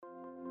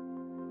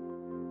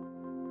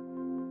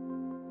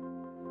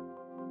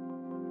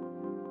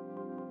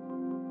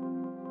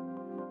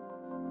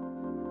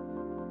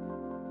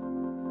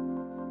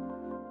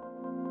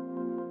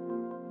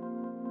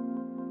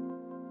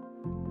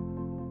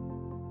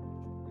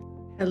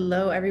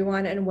Hello,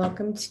 everyone, and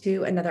welcome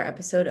to another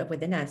episode of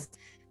Within Us.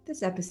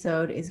 This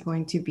episode is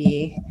going to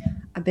be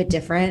a bit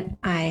different.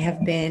 I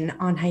have been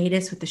on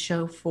hiatus with the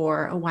show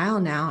for a while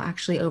now,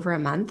 actually over a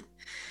month.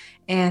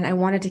 And I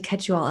wanted to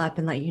catch you all up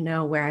and let you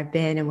know where I've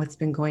been and what's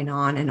been going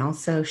on, and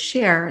also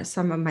share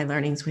some of my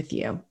learnings with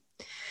you.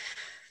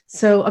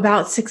 So,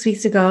 about 6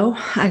 weeks ago,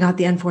 I got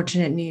the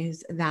unfortunate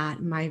news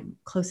that my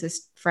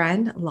closest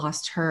friend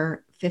lost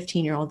her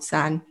 15-year-old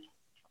son.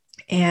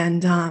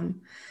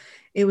 And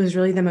it was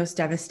really the most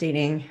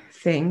devastating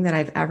thing that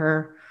I've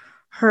ever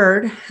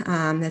heard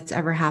that's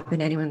ever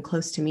happened to anyone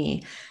close to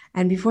me.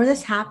 And before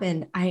this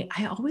happened, I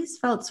always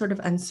felt sort of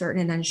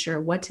uncertain and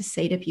unsure what to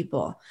say to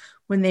people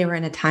when they were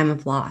in a time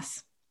of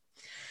loss.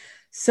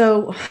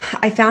 So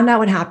I found out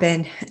what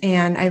happened,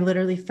 and I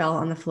literally fell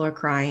on the floor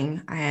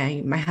crying.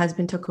 My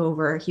husband took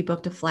over. He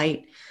booked a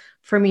flight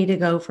for me to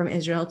go from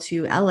Israel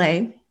to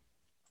LA.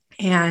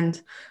 And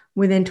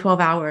within 12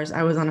 hours,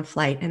 I was on a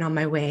flight and on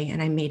my way, and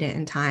I made it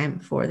in time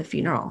for the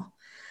funeral.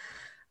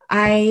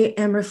 I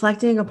am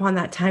reflecting upon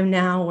that time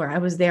now where I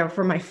was there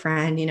for my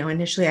friend.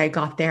 Initially I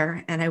got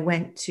there and I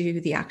went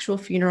to the actual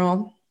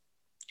funeral.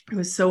 It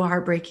was so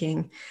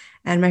heartbreaking.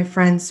 And my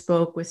friend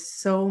spoke with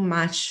so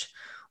much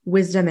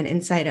wisdom and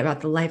insight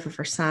about the life of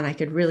her son. I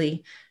could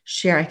really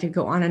share, I could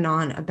go on and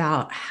on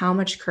about how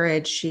much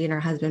courage she and her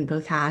husband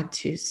both had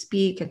to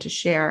speak and to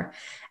share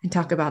and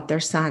talk about their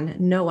son,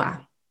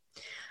 Noah.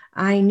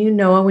 I knew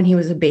Noah when he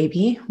was a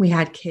baby. We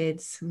had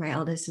kids. My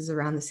eldest is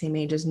around the same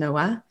age as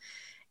Noah.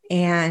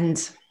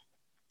 And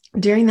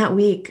during that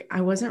week, I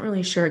wasn't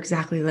really sure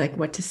exactly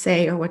what to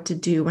say or what to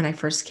do when I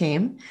first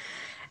came.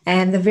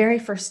 And the very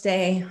first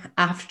day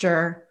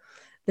after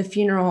the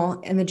funeral,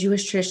 in the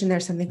Jewish tradition,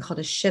 there's something called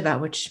a Shiva,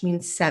 which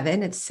means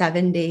 7. It's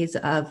 7 days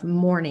of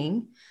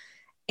mourning.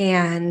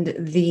 And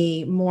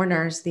the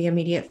mourners, the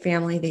immediate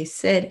family, they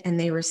sit and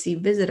they receive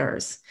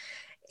visitors.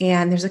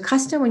 And there's a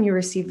custom when you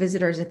receive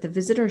visitors that the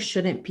visitors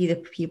shouldn't be the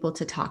people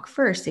to talk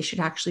first. They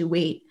should actually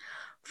wait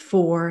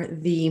for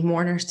the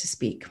mourners to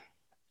speak.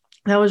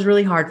 That was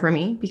really hard for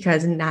me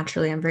because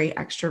naturally I'm very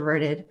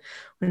extroverted.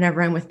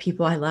 Whenever I'm with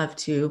people, I love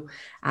to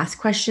ask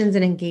questions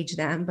and engage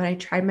them, but I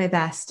tried my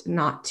best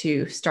not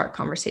to start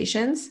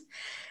conversations.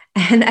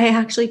 And I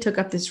actually took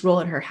up this role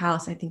at her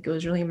house. I think it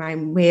was really my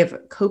way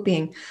of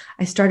coping.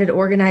 I started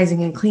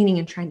organizing and cleaning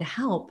and trying to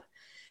help.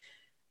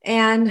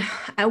 And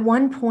at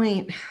one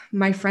point,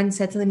 my friend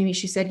said something to me.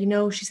 She said,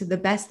 the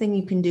best thing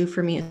you can do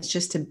for me is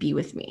just to be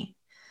with me.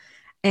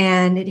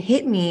 And it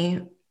hit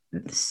me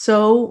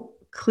so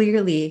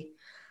clearly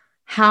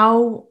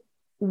how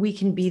we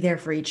can be there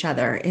for each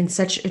other in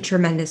such a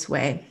tremendous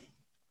way.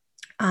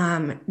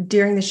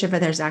 During the Shiva,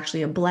 there's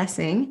actually a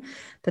blessing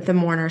that the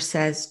mourner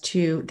says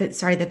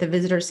that the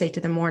visitors say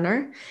to the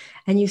mourner.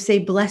 And you say,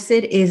 blessed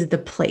is the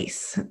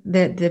place.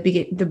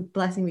 The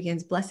blessing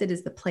begins, blessed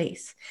is the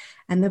place.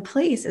 And the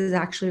place is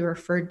actually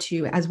referred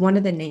to as one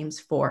of the names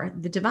for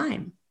the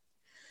divine.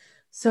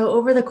 So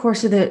over the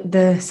course of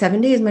the 7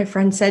 days, my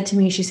friend said to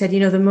me, she said,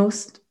 the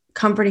most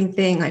comforting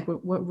thing,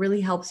 what really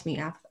helps me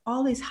after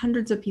all these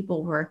hundreds of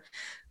people were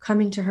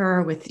coming to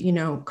her with,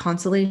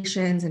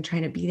 consolations and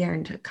trying to be there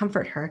and to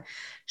comfort her.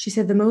 She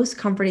said, the most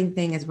comforting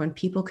thing is when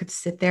people could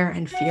sit there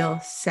and feel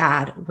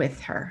sad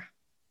with her.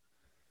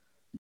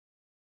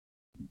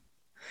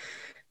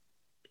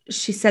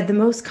 She said, the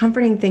most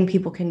comforting thing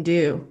people can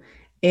do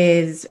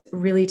is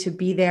really to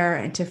be there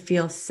and to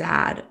feel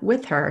sad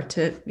with her,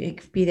 to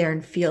be there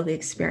and feel the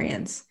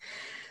experience.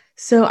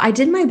 So I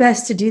did my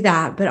best to do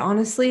that. But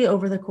honestly,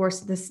 over the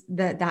course of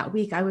that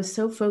week, I was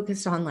so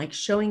focused on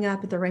showing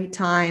up at the right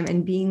time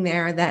and being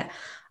there that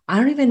I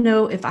don't even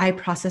know if I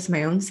processed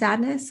my own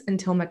sadness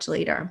until much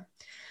later.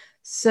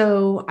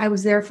 So I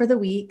was there for the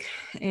week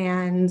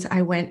and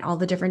I went all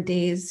the different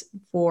days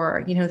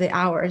for, the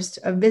hours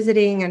of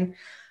visiting. And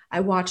I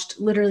watched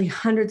literally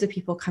hundreds of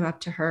people come up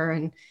to her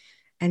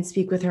and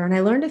speak with her. And I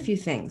learned a few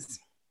things.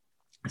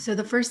 So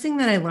the first thing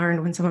that I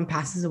learned when someone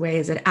passes away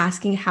is that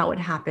asking how it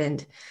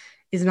happened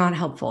is not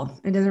helpful.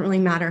 It doesn't really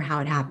matter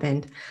how it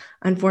happened.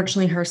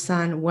 Unfortunately, her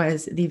son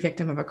was the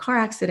victim of a car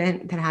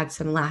accident that had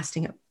some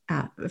lasting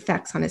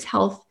effects on his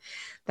health.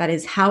 That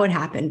is how it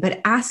happened.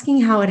 But asking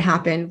how it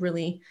happened,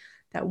 really,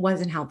 that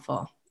wasn't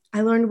helpful.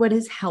 I learned what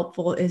is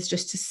helpful is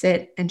just to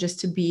sit and just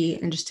to be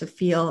and just to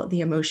feel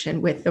the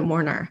emotion with the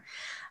mourner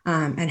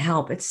and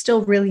help. It's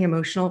still really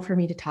emotional for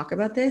me to talk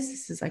about this.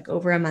 This is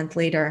over a month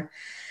later.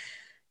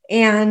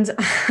 And,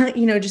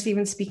 just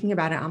even speaking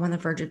about it, I'm on the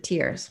verge of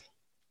tears.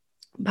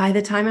 By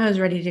the time I was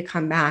ready to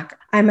come back,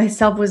 I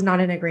myself was not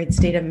in a great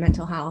state of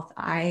mental health.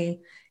 I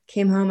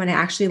came home and I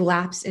actually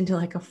lapsed into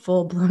a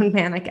full-blown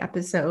manic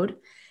episode.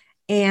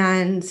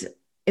 And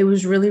it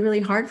was really, really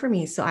hard for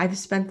me. So I've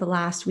spent the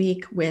last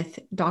week with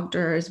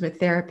doctors, with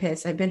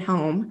therapists. I've been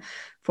home.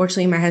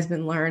 Fortunately, my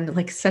husband learned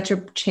like such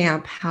a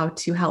champ how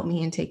to help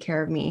me and take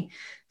care of me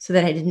so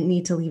that I didn't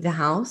need to leave the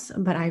house.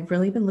 But I've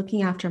really been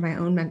looking after my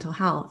own mental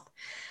health.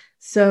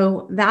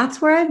 So that's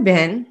where I've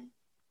been.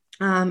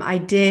 I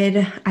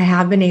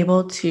have been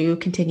able to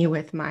continue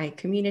with my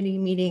community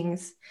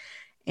meetings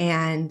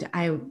And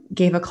I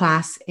gave a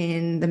class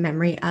in the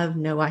memory of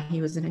Noah.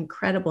 He was an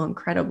incredible,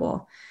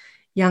 incredible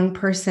young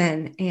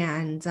person.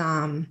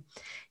 And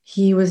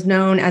he was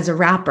known as a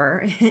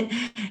rapper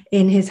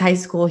in his high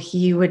school.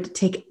 He would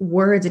take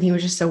words, and he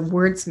was just a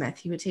wordsmith.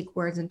 He would take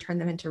words and turn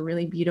them into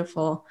really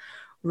beautiful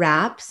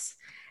raps.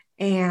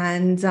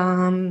 And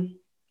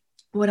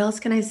what else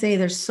can I say?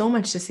 There's so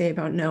much to say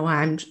about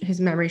Noah. His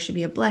memory should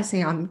be a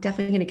blessing. I'm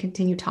definitely going to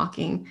continue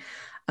talking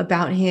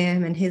about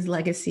him and his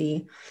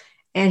legacy.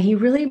 And he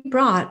really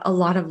brought a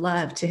lot of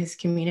love to his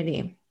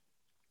community.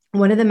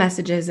 One of the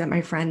messages that my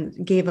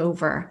friend gave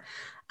over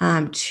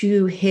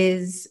to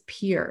his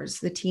peers,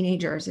 the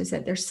teenagers, is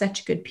that they're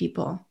such good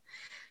people.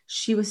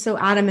 She was so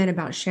adamant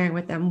about sharing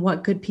with them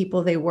what good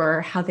people they were,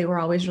 how they were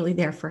always really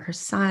there for her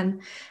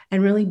son,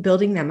 and really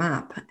building them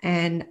up.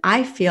 And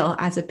I feel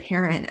as a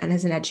parent and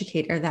as an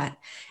educator that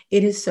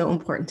it is so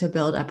important to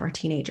build up our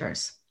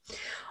teenagers.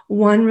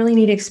 One really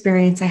neat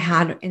experience I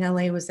had in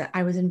LA was that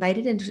I was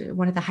invited into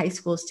one of the high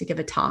schools to give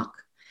a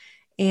talk.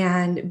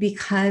 And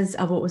because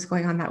of what was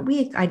going on that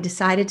week, I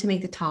decided to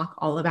make the talk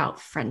all about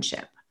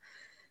friendship.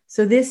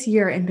 So this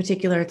year in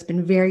particular, it's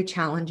been very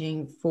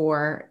challenging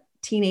for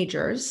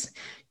teenagers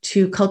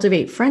to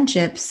cultivate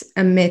friendships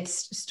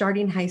amidst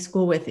starting high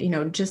school with,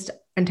 just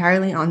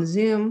entirely on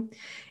Zoom.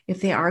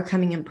 If they are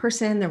coming in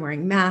person, they're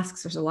wearing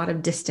masks. There's a lot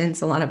of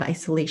distance, a lot of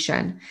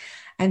isolation.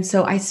 And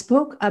so I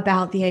spoke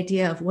about the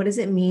idea of what does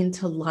it mean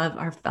to love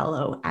our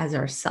fellow as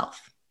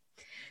ourself.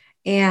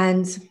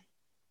 And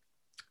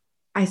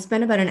I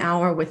spent about an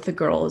hour with the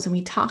girls, and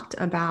we talked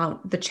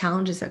about the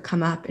challenges that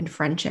come up in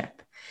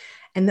friendship.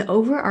 And the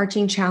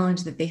overarching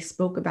challenge that they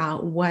spoke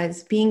about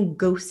was being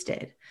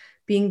ghosted,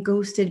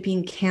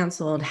 being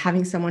canceled,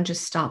 having someone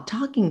just stop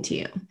talking to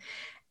you.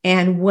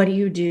 And what do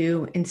you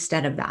do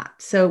instead of that?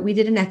 So we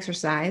did an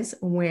exercise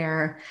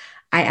where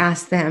I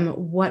asked them,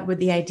 what would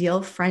the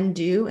ideal friend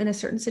do in a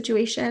certain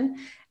situation?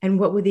 And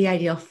what would the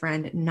ideal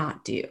friend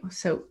not do?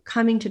 So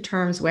coming to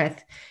terms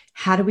with,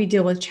 how do we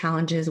deal with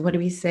challenges? What do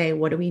we say?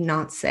 What do we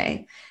not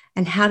say?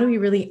 And how do we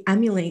really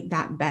emulate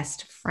that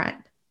best friend?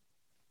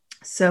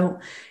 So,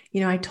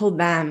 I told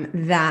them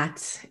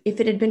that if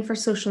it had been for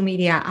social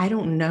media, I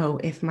don't know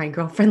if my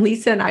girlfriend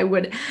Lisa and I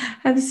would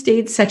have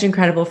stayed such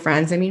incredible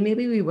friends. I mean,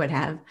 maybe we would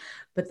have.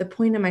 But the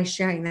point of my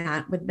sharing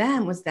that with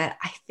them was that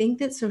I think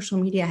that social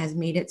media has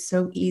made it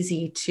so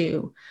easy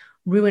to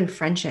ruin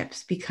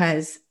friendships,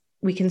 because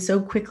we can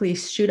so quickly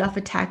shoot off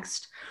a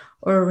text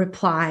or a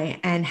reply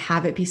and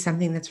have it be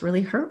something that's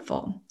really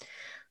hurtful.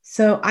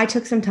 So I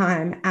took some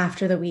time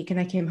after the week and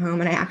I came home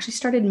and I actually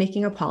started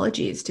making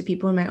apologies to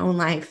people in my own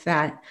life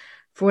that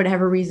for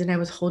whatever reason I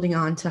was holding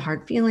on to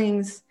hard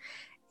feelings,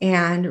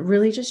 and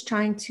really just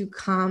trying to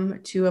come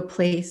to a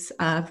place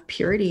of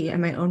purity in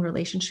my own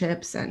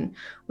relationships and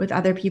with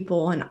other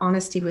people, and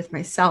honesty with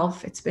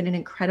myself. It's been an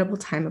incredible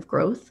time of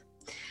growth.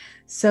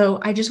 So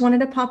I just wanted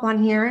to pop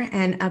on here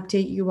and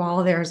update you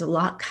all. There's a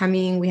lot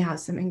coming. We have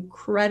some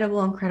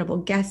incredible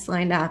guests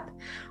lined up.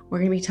 We're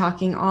going to be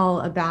talking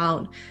all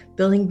about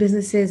building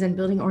businesses and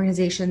building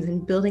organizations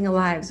and building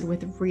lives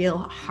with real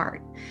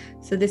heart.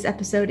 So this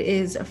episode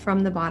is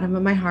from the bottom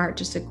of my heart,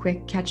 just a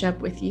quick catch up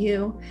with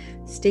you.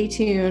 Stay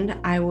tuned.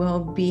 I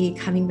will be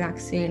coming back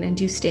soon, and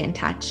do stay in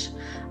touch.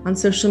 On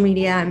social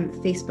media, I'm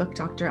Facebook,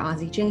 Dr.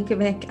 Azi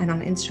Jankovic, and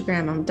on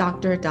Instagram, I'm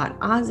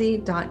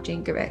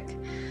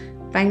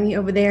dr.azi.jankovic. Find me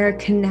over there,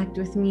 connect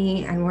with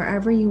me, and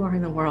wherever you are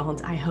in the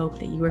world, I hope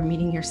that you are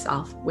meeting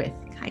yourself with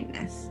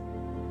kindness.